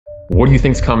What do you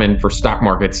think's coming for stock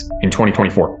markets in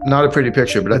 2024? Not a pretty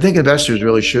picture, but I think investors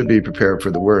really should be prepared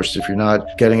for the worst. If you're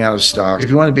not getting out of stocks, if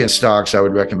you want to be in stocks, I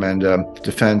would recommend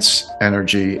defense,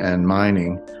 energy, and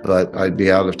mining. But I'd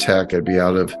be out of tech, I'd be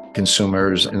out of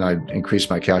consumers, and I'd increase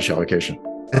my cash allocation.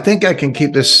 I think I can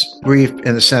keep this brief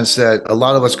in the sense that a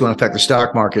lot of what's going to affect the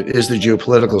stock market is the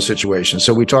geopolitical situation.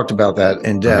 So we talked about that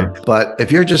in depth. But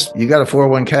if you got a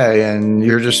 401k and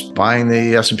you're just buying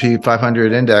the S&P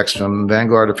 500 index from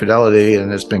Vanguard or Fidelity,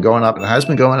 and it's been going up and it has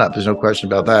been going up, there's no question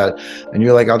about that. And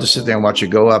you're like, I'll just sit there and watch it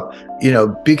go up.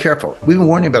 Be careful. We've been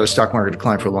warning about a stock market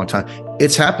decline for a long time.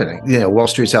 It's happening. Wall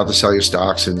Street's out to sell you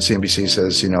stocks and CNBC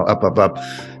says, up, up, up.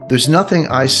 There's nothing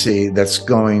I see that's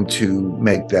going to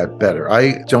make that better.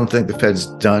 I don't think the Fed's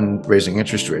done raising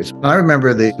interest rates. I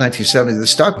remember the 1970s, the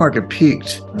stock market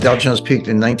peaked, Dow Jones peaked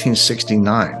in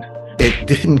 1969. It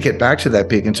didn't get back to that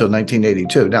peak until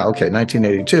 1982. Now,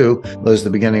 1982 was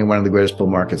the beginning of one of the greatest bull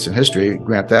markets in history,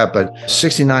 grant that, but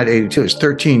 69 to 82 is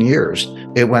 13 years.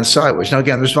 It went sideways. Now,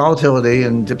 again, there's volatility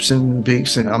and dips and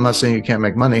peaks, and I'm not saying you can't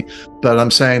make money, but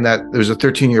I'm saying that there's a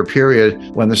 13-year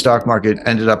period when the stock market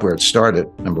ended up where it started,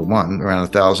 number one, around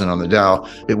 1,000 on the Dow.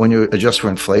 When you adjust for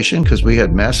inflation, because we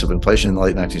had massive inflation in the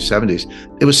late 1970s,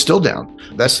 it was still down.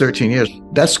 That's 13 years.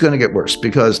 That's going to get worse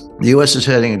because the U.S. is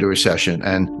heading into recession,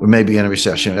 and we may be in a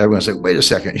recession. Everyone's like, wait a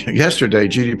second. Yesterday,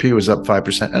 GDP was up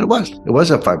 5%, and it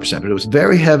was up 5%, but it was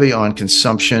very heavy on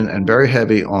consumption and very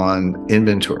heavy on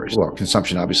inventories. Well,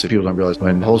 consumption, obviously, people don't realize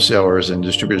when wholesalers and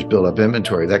distributors build up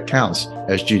inventory, that counts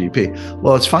as GDP.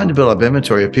 Well, it's fine to build up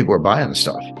inventory if people are buying the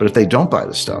stuff, but if they don't buy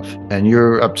the stuff and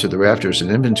you're up to the rafters in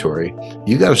inventory,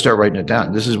 you got to start writing it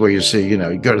down. This is where you see, you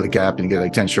go to the Gap and you get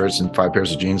like 10 shirts and 5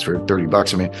 pairs of jeans for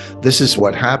 $30. I mean, this is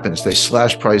what happens. They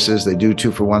slash prices, they do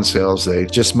 2-for-1 sales, they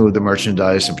just move the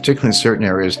merchandise, and particularly in certain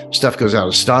areas, stuff goes out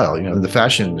of style. The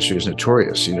fashion industry is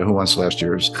notorious. Who wants last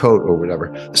year's coat or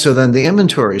whatever. So then the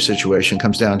inventory situation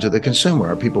comes down to the consumer.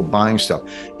 Are people buying stuff?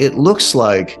 It looks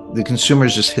like the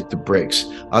consumers just hit the brakes.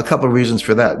 A couple of reasons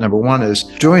for that. Number one is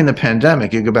during the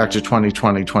pandemic, you go back to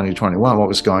 2020, 2021, what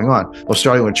was going on? Well,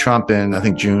 starting with Trump in, I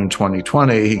think, June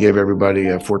 2020, he gave everybody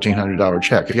a $1,400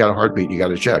 check. If you got a heartbeat, you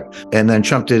got a check. And then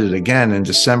Trump did it again in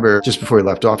December, just before he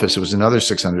left office. It was another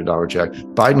 $600 check.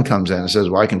 Biden comes in and says,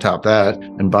 well, I can top that.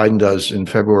 And Biden does in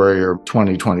February of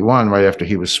 2021, right after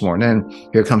he was sworn in.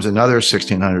 Here comes another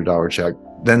 $1,600 check.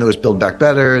 Then there was Build Back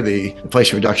Better, the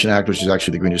Inflation Reduction Act, which is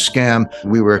actually the greenest scam.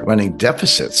 We were running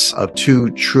deficits of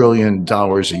 $2 trillion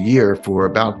a year for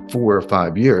about 4 or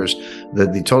 5 years.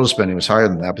 The total spending was higher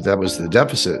than that, but that was the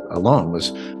deficit alone was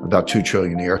about $2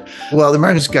 trillion a year. Well, the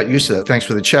Americans got used to that. Thanks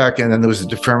for the check. And then there was a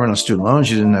deferment on student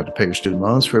loans. You didn't have to pay your student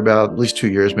loans for about at least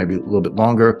 2 years, maybe a little bit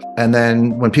longer. And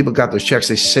then when people got those checks,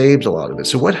 they saved a lot of it.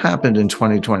 So what happened in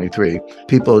 2023?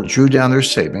 People drew down their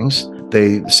savings.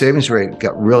 The savings rate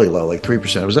got really low, like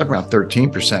 3%. It was up around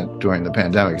 13% during the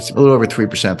pandemic. It's a little over 3%,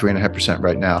 3.5%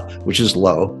 right now, which is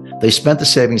low. They spent the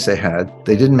savings they had.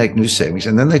 They didn't make new savings.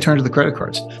 And then they turned to the credit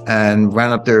cards and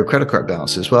ran up their credit card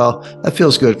balances. Well, that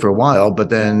feels good for a while. But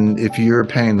then if you're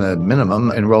paying the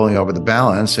minimum and rolling over the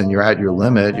balance and you're at your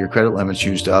limit, your credit limit's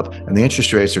used up, and the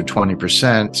interest rates are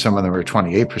 20%, some of them are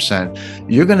 28%,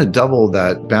 you're going to double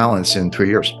that balance in 3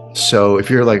 years. So if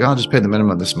you're like, I'll just pay the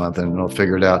minimum this month and I'll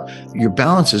figure it out, your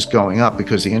balance is going up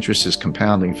because the interest is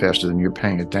compounding faster than you're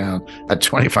paying it down at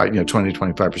 20 to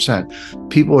 25%.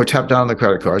 People are tapped out on the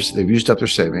credit cards. They've used up their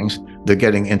savings. They're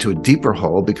getting into a deeper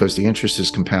hole because the interest is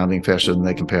compounding faster than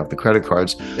they can pay off the credit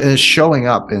cards. And it's showing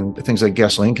up in things like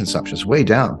gasoline consumption. It's way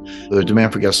down. The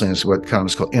demand for gasoline is what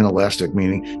economists call inelastic,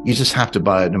 meaning you just have to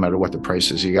buy it no matter what the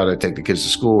price is. You got to take the kids to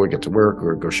school or get to work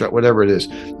or go shop, whatever it is.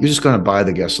 You're just going to buy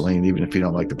the gasoline even if you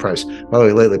don't like the price. By the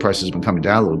way, lately prices have been coming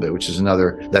down a little bit, which is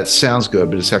another, that sounds good,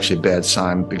 but it's actually a bad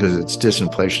sign because it's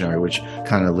disinflationary, which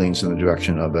kind of leans in the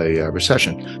direction of a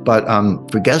recession. But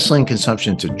for gasoline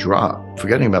consumption to drop,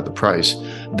 forgetting about the price,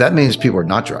 that means people are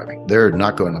not driving. They're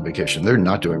not going on vacation. They're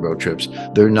not doing road trips.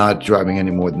 They're not driving any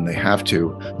more than they have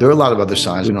to. There are a lot of other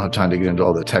signs. We don't have time to get into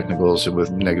all the technicals with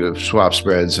negative swap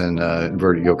spreads and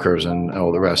inverted yield curves and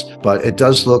all the rest. But it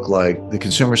does look like the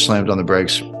consumer slammed on the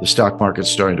brakes. The stock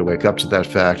market's starting to wake up to that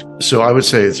fact. So I would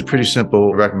say it's a pretty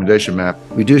simple recommendation map.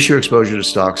 Reduce your exposure to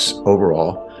stocks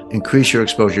overall. Increase your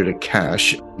exposure to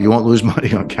cash. You won't lose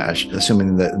money on cash,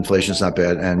 assuming that inflation is not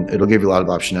bad, and it'll give you a lot of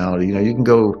optionality. You can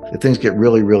go, if things get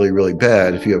really, really, really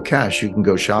bad, if you have cash, you can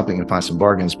go shopping and find some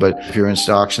bargains. But if you're in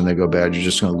stocks and they go bad, you're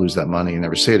just going to lose that money and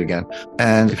never see it again.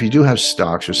 And if you do have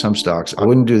stocks or some stocks, I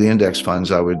wouldn't do the index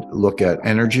funds. I would look at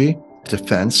energy,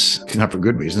 defense, not for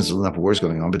good reasons, there's enough wars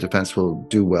going on, but defense will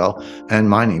do well, and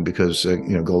mining because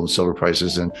gold and silver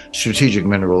prices and strategic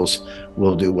minerals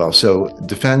will do well. So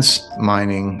defense,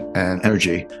 mining, and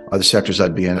energy are the sectors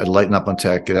I'd be in. I'd lighten up on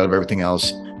tech, get out of everything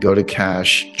else, go to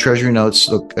cash. Treasury notes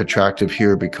look attractive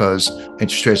here because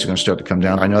interest rates are going to start to come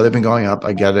down. I know they've been going up,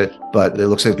 I get it, but it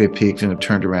looks like they peaked and have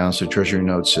turned around. So treasury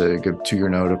notes, a good 2-year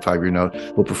note, a 5-year note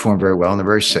will perform very well, and they're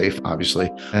very safe,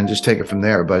 obviously, and just take it from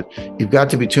there. But you've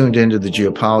got to be tuned into the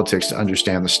geopolitics to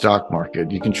understand the stock market.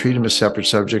 You can treat them as separate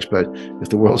subjects, but if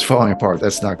the world's falling apart,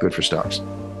 that's not good for stocks.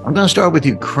 I'm going to start with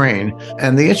Ukraine.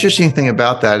 And the interesting thing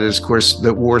about that is, of course,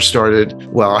 the war started,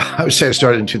 well, I would say it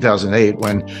started in 2008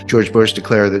 when George Bush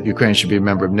declared that Ukraine should be a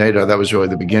member of NATO. That was really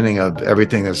the beginning of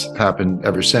everything that's happened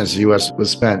ever since. The U.S.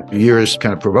 was spent years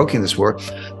kind of provoking this war.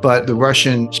 But the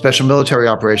Russian special military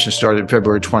operation started in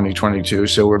February 2022.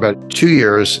 So we're about 2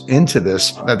 years into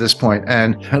this at this point.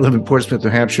 And I live in Portsmouth,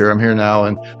 New Hampshire. I'm here now,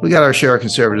 and we got our share of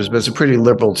conservatives, but it's a pretty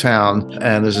liberal town.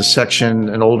 And there's a section,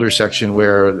 an older section,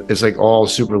 where it's like all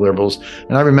super liberals.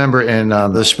 And I remember in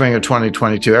the spring of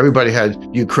 2022, everybody had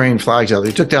Ukraine flags out.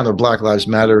 They took down their Black Lives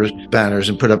Matter banners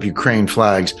and put up Ukraine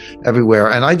flags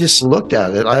everywhere. And I just looked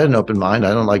at it. I had an open mind.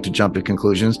 I don't like to jump to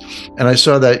conclusions. And I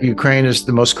saw that Ukraine is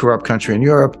the most corrupt country in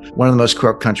Europe, one of the most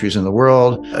corrupt countries in the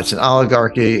world. It's an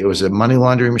oligarchy. It was a money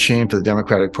laundering machine for the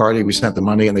Democratic Party. We sent the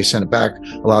money and they sent it back,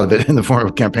 a lot of it in the form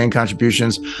of campaign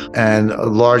contributions. And a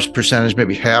large percentage,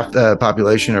 maybe half the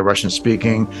population are Russian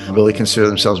speaking, really consider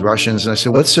themselves Russians. And I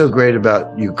said, what's so great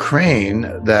about Ukraine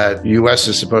that U.S.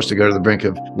 is supposed to go to the brink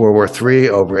of World War III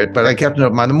over it? But I kept an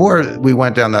open mind. The more we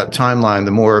went down that timeline,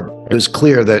 the more it was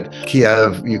clear that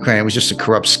Kiev, Ukraine, was just a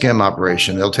corrupt skim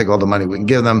operation. They'll take all the money we can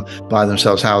give them, buy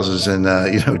themselves houses in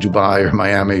Dubai or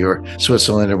Miami or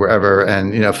Switzerland or wherever,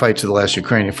 and fight to the last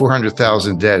Ukrainian.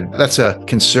 400,000 dead. That's a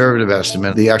conservative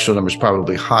estimate. The actual number is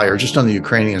probably higher. Just on the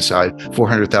Ukrainian side,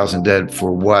 400,000 dead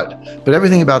for what? But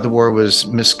everything about the war was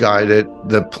misguided.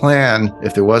 The plan,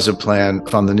 if there was a plan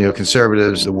from the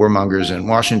neoconservatives, the warmongers in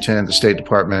Washington, the State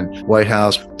Department, White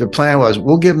House, their plan was,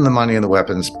 we'll give them the money and the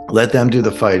weapons, let them do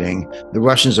the fighting. The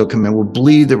Russians will come in, we'll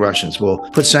bleed the Russians, we'll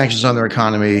put sanctions on their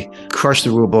economy, crush the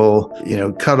ruble,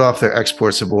 cut off their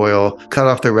exports of oil, cut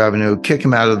off their revenue, kick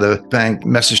them out of the bank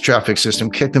message traffic system,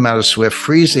 kick them out of SWIFT,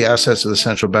 freeze the assets of the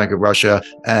Central Bank of Russia.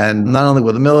 And not only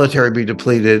will the military be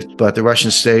depleted, but the Russian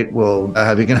state will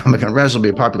have economic unrest, will be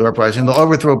a popular uprising, they'll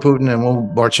overthrow Putin and we'll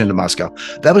march into Moscow.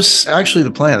 That was actually the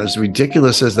plan. As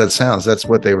ridiculous as that sounds, that's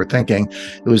what they were thinking.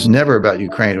 It was never about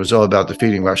Ukraine. It was all about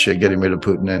defeating Russia, getting rid of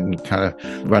Putin, and kind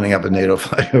of running up a NATO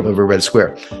flag over Red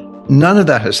Square. None of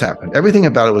that has happened. Everything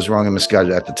about it was wrong and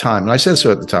misguided at the time. And I said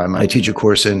so at the time. I teach a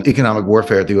course in economic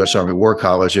warfare at the U.S. Army War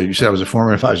College. You said I was a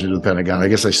former advisor to the Pentagon. I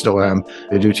guess I still am.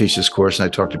 They do teach this course, and I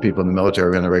talk to people in the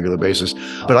military on a regular basis.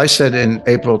 But I said in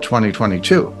April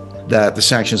 2022 that the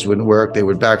sanctions wouldn't work, they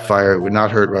would backfire, it would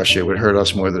not hurt Russia, it would hurt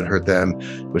us more than it hurt them,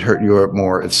 it would hurt Europe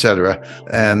more, etc.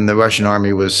 And the Russian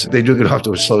army they do get off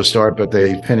to a slow start, but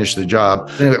they finished the job.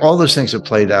 Anyway, all those things have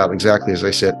played out exactly as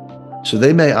I said. So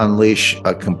they may unleash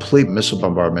a complete missile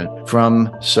bombardment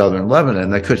from southern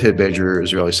Lebanon that could hit major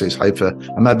Israeli cities, Haifa.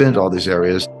 I've been to all these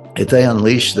areas. If they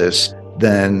unleash this,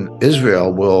 then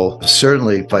Israel will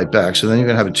certainly fight back. So then you're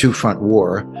going to have a two-front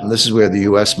war. And this is where the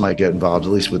U.S. might get involved,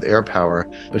 at least with air power.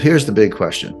 But here's the big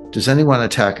question. Does anyone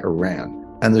attack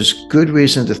Iran? And there's good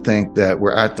reason to think that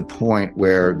we're at the point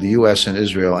where the U.S. and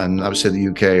Israel, and obviously the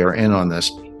U.K., are in on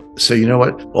this. So you know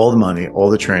what? All the money, all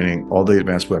the training, all the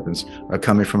advanced weapons are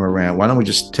coming from Iran. Why don't we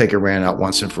just take Iran out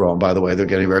once and for all? And by the way, they're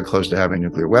getting very close to having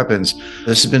nuclear weapons.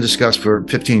 This has been discussed for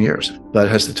 15 years. But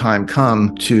has the time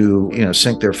come to,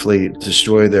 sink their fleet,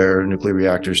 destroy their nuclear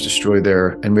reactors, destroy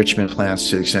their enrichment plants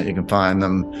to the extent you can find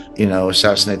them,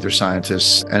 assassinate their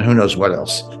scientists, and who knows what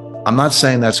else? I'm not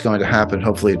saying that's going to happen.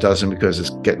 Hopefully it doesn't, because it's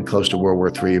getting close to World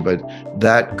War III, but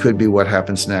that could be what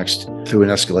happens next through an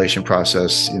escalation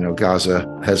process. Gaza,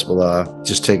 Hezbollah,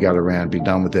 just take out Iran, be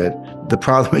done with it. The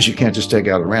problem is you can't just take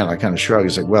out Iran. I kind of shrug.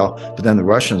 It's like, well, but then the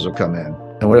Russians will come in.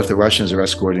 And what if the Russians are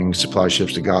escorting supply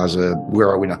ships to Gaza? Where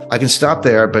are we now? I can stop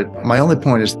there, but my only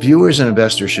point is viewers and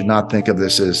investors should not think of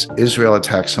this as Israel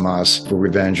attacks Hamas for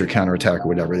revenge or counterattack or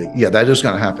whatever. Yeah, that is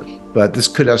going to happen. But this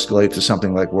could escalate to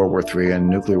something like World War III and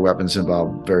nuclear weapons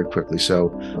involved very quickly.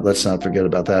 So let's not forget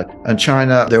about that. And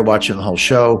China, they're watching the whole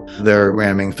show. They're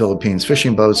ramming Philippines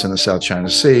fishing boats in the South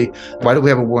China Sea. Why do we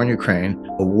have a war in Ukraine,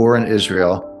 a war in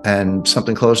Israel, and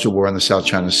something close to war in the South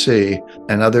China Sea,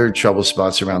 and other trouble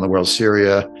spots around the world,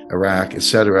 Syria, Iraq,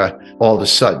 etc. All of a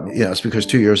sudden, it's because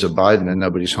 2 years of Biden and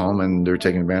nobody's home and they're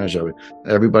taking advantage of it.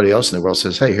 Everybody else in the world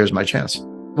says, hey, here's my chance.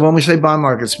 When we say bond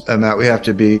markets, Matt, we have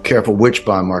to be careful which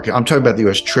bond market. I'm talking about the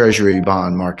U.S. Treasury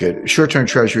bond market. Short-term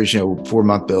treasuries,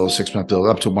 4-month bills, 6-month bills,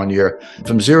 up to 1 year.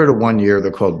 From 0 to 1 year, they're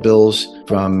called bills.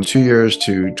 From 2 years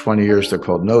to 20 years, they're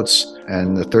called notes.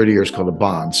 And the 30 years called a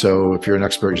bond. So if you're an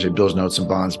expert, you say bills, notes, and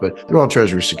bonds, but they're all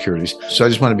Treasury securities. So I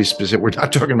just want to be specific. We're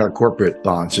not talking about corporate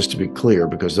bonds, just to be clear,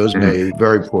 because those may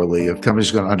very poorly. If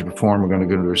companies are going to underperform, we're going to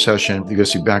go into a recession. You're going to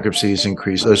see bankruptcies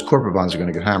increase. Those corporate bonds are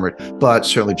going to get hammered, but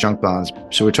certainly junk bonds.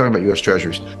 So we're talking about U.S.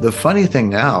 Treasuries. The funny thing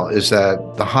now is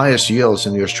that the highest yields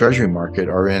in the U.S. Treasury market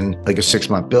are in like a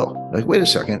 6-month bill. Like, wait a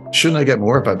second, shouldn't I get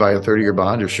more if I buy a 30-year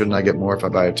bond, or shouldn't I get more if I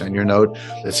buy a 10-year note?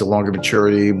 It's a longer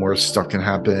maturity, more stuff can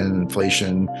happen,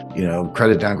 inflation,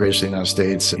 credit downgrades to the United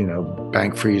States,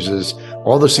 bank freezes,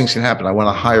 all those things can happen. I want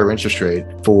a higher interest rate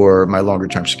for my longer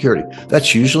term security.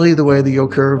 That's usually the way the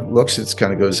yield curve looks. It's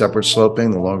kind of goes upward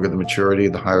sloping. The longer the maturity,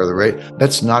 the higher the rate.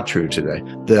 That's not true today.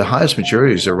 The highest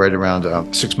maturities are right around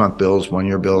 6-month bills,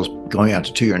 1-year bills, going out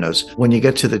to 2-year notes. When you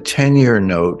get to the 10-year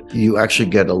note, you actually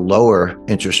get a lower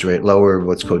interest rate, lower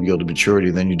what's called yield to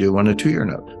maturity than you do on a 2-year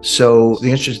note. So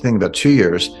the interesting thing about 2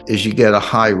 years is you get a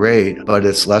high rate, but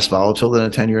it's less volatile than a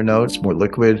 10-year note. It's more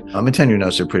liquid. 10-year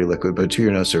notes are pretty liquid, but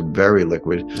 2-year notes are very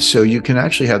liquid. So you can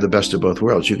actually have the best of both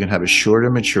worlds. You can have a shorter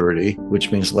maturity,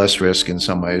 which means less risk in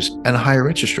some ways, and a higher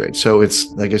interest rate. So it's,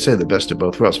 like I said, the best of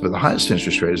both worlds. But the highest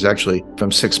interest rate is actually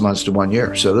from 6 months to 1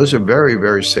 year. So those are very,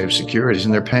 very safe securities,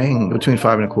 and they're paying between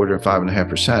 5.25% and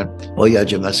 5.5%. Well, yeah,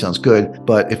 Jim, that sounds good.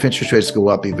 But if interest rates go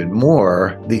up even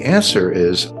more, the answer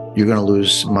is you're going to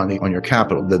lose money on your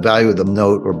capital. The value of the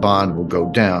note or bond will go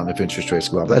down if interest rates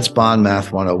go up. That's bond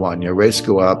math 101. Rates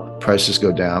go up, prices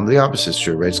go down. The opposite is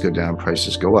true. Rates go down,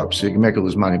 prices go up. So you can make it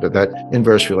lose money, but that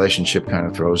inverse relationship kind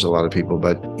of throws a lot of people.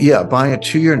 But yeah, buying a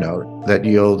 2-year note that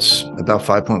yields about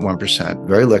 5.1%,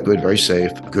 very liquid, very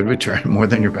safe, good return, more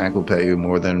than your bank will pay you,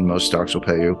 more than most stocks will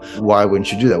pay you. Why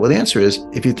wouldn't you do that? Well, the answer is,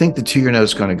 if you think the 2-year note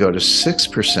is going to go to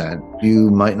 6%, you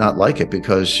might not like it,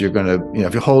 because you're going to,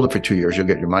 if you hold it for 2 years, you'll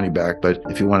get your money back. But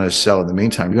if you want to sell in the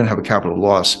meantime, you're going to have a capital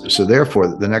loss. So therefore,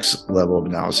 the next level of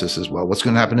analysis is, well, what's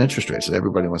going to happen to interest rates?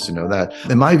 Everybody wants to know that.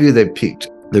 In my view, they've peaked.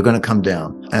 They're going to come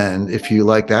down. And if you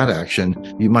like that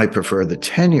action, you might prefer the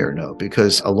 10-year note,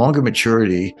 because a longer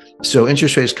maturity, so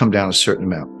interest rates come down a certain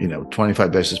amount,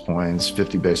 25 basis points,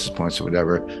 50 basis points or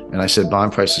whatever. And I said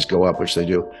bond prices go up, which they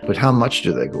do. But how much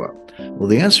do they go up? Well,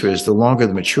 the answer is the longer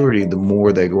the maturity, the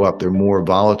more they go up. They're more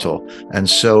volatile. And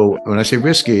so when I say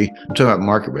risky, I'm talking about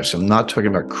market risk. I'm not talking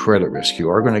about credit risk. You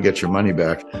are going to get your money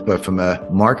back. But from a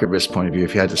market risk point of view,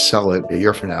 if you had to sell it a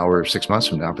year from now or 6 months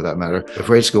from now, for that matter, if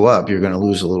rates go up, you're going to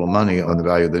lose a little money on the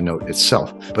value of the note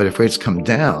itself. But if rates come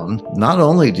down, not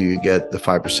only do you get the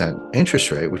 5%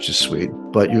 interest rate, which is sweet,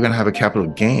 but you're going to have a capital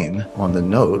gain on the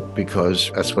note,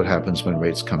 because that's what happens when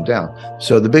rates come down.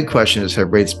 So the big question is,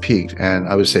 have rates peaked? And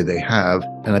I would say they have.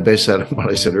 And I base that on what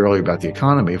I said earlier about the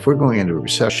economy. If we're going into a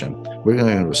recession, we're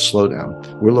going into a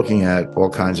slowdown, we're looking at all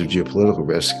kinds of geopolitical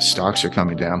risks, stocks are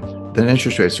coming down, then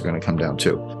interest rates are going to come down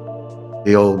too.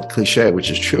 The old cliche,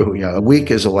 which is true, a week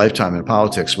is a lifetime in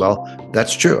politics. Well,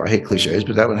 that's true. I hate cliches,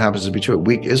 but that one happens to be true. A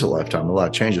week is a lifetime. A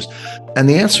lot changes. And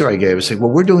the answer I gave is,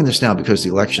 well, we're doing this now because the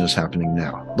election is happening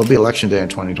now. There'll be election day in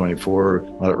 2024,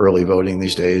 a lot of early voting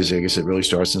these days. I guess it really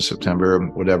starts in September,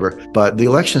 whatever. But the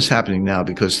election is happening now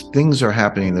because things are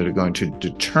happening that are going to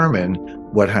determine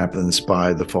what happens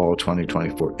by the fall of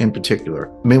 2024 in particular.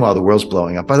 Meanwhile, the world's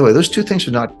blowing up. By the way, those two things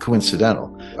are not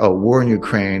coincidental. Oh, war in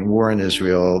Ukraine, war in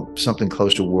Israel, something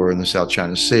close to war in the South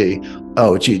China Sea.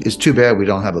 Oh, gee, it's too bad we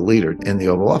don't have a leader in the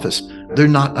Oval Office. They're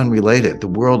not unrelated. The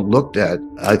world looked at,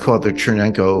 I call it the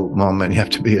Chernenko moment. You have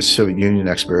to be a Soviet Union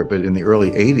expert, but in the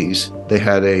early 80s, they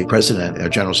had a president, a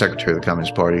general secretary of the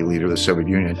Communist Party, leader of the Soviet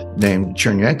Union, named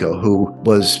Chernenko, who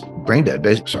was brain dead.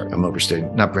 Sorry, I'm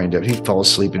overstating. Not brain dead. He'd fall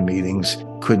asleep in meetings,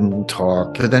 couldn't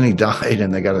talk. But then he died,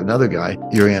 and they got another guy,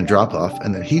 Yuri Andropov,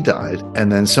 and then he died.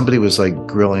 And then somebody was like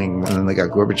grilling, and then they got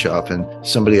Gorbachev, and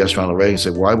somebody asked Ronald Reagan,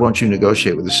 said, why won't you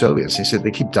negotiate with the Soviets? He said,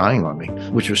 they keep dying on me,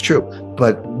 which was true.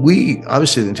 But we,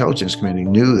 obviously the intelligence community,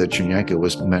 knew that Chernenko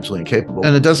was mentally incapable.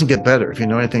 And it doesn't get better. If you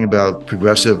know anything about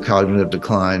progressive cognitive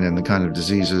decline and the kind of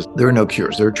diseases, there are no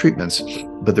cures. There are treatments,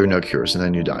 but there are no cures, and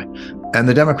then you die. And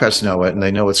the Democrats know it, and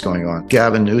they know what's going on.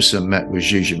 Gavin Newsom met with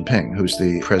Xi Jinping, who's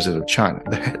the president of China.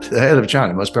 the head of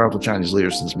China, most powerful Chinese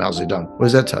leader since Mao Zedong. What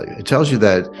does that tell you? It tells you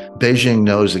that Beijing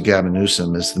knows that Gavin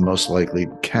Newsom is the most likely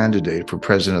candidate for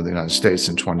president of the United States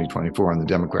in 2024 on the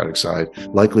Democratic side,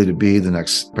 likely to be the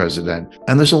next president.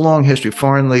 And there's a long history.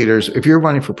 Foreign leaders, if you're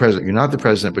running for president, you're not the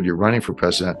president, but you're running for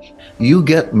president, you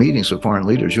get meetings with foreign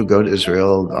leaders. You'll go to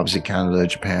Israel, obviously Canada,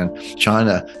 Japan,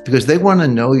 China, because they want to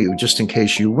know you just in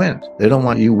case you win. They don't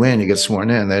want you win, you get sworn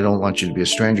in. They don't want you to be a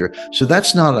stranger. So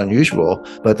that's not unusual.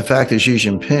 But the fact that Xi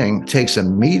Jinping takes a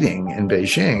meeting in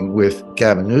Beijing with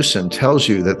Gavin Newsom tells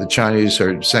you that the Chinese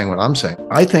are saying what I'm saying.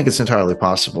 I think it's entirely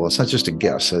possible. It's not just a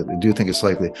guess. I do think it's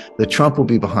likely that Trump will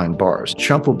be behind bars.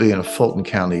 Trump will be in a Fulton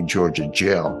County, Georgia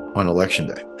jail on election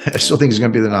day. I still think he's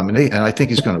going to be the nominee, and I think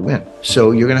he's going to win.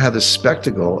 So you're going to have this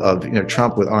spectacle of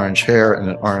Trump with orange hair and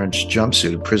an orange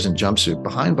jumpsuit, a prison jumpsuit,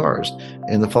 behind bars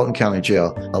in the Fulton County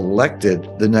jail, elected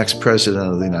the next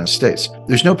president of the United States.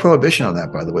 There's no prohibition on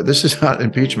that, by the way. This is not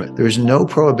impeachment. There's no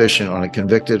prohibition on a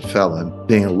convicted felon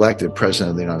being elected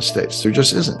president of the United States. There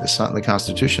just isn't. It's not in the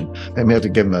Constitution. They may have to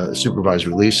give him a supervised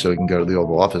release so he can go to the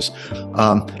Oval Office.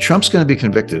 Trump's going to be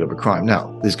convicted of a crime.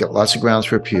 Now, he's got lots of grounds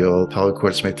for appeal. Appellate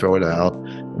courts may throw it out.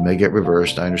 It may get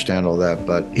reversed. I understand all that,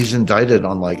 but he's indicted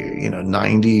on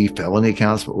 90 felony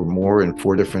counts or more in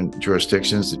 4 different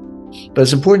jurisdictions. But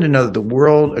it's important to know that the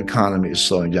world economy is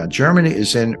slowing down. Germany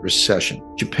is in recession.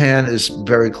 Japan is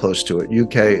very close to it.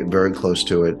 UK, very close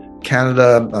to it.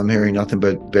 Canada, I'm hearing nothing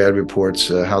but bad reports,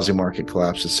 housing market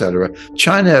collapse, etc.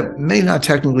 China may not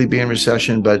technically be in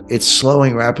recession, but it's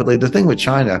slowing rapidly. The thing with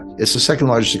China, it's the second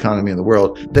largest economy in the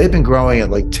world. They've been growing at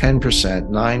 10%,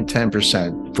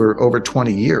 10% for over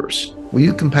 20 years. Well,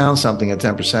 you compound something at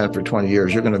 10% for 20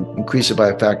 years, you're going to increase it by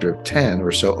a factor of 10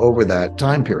 or so over that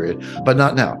time period, but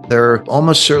not now. They're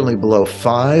almost certainly below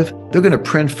 5. They're going to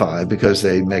print 5 because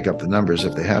they make up the numbers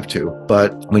if they have to.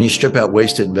 But when you strip out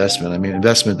wasted investment,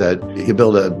 investment that you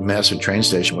build a massive train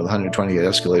station with 128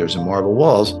 escalators and marble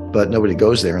walls, but nobody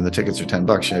goes there and the tickets are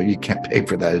 $10. You can't pay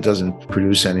for that. It doesn't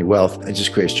produce any wealth. It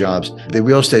just creates jobs. The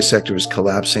real estate sector is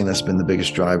collapsing. That's been the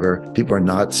biggest driver. People are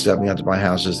not stepping out to buy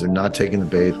houses. They're not taking the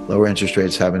bait. Lower interest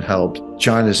rates haven't helped.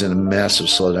 China's in a massive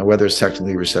slowdown. Whether it's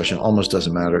technically a recession almost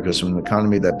doesn't matter, because when an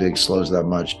economy that big slows that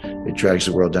much, it drags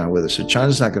the world down with it. So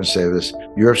China's not going to save us.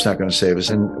 Europe's not going to save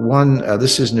us. And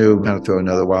this is new. I'm going to throw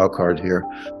another wild card here.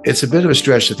 It's a bit of a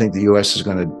stretch to think the U.S. is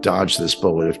going to dodge this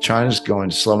bullet. If China's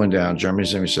slowing down,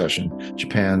 Germany's in recession,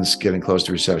 Japan's getting close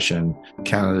to recession,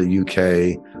 Canada,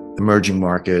 UK, emerging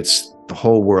markets, the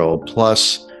whole world,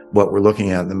 plus what we're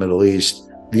looking at in the Middle East,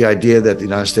 the idea that the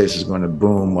United States is going to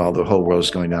boom while the whole world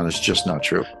is going down is just not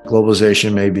true.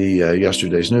 Globalization may be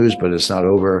yesterday's news, but it's not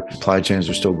over. Supply chains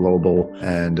are still global,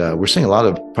 and we're seeing a lot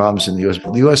of problems in the U.S.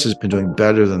 The U.S. has been doing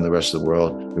better than the rest of the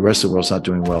world. The rest of the world's not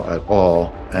doing well at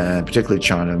all, and particularly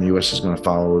China, and the U.S. is going to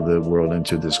follow the world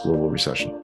into this global recession.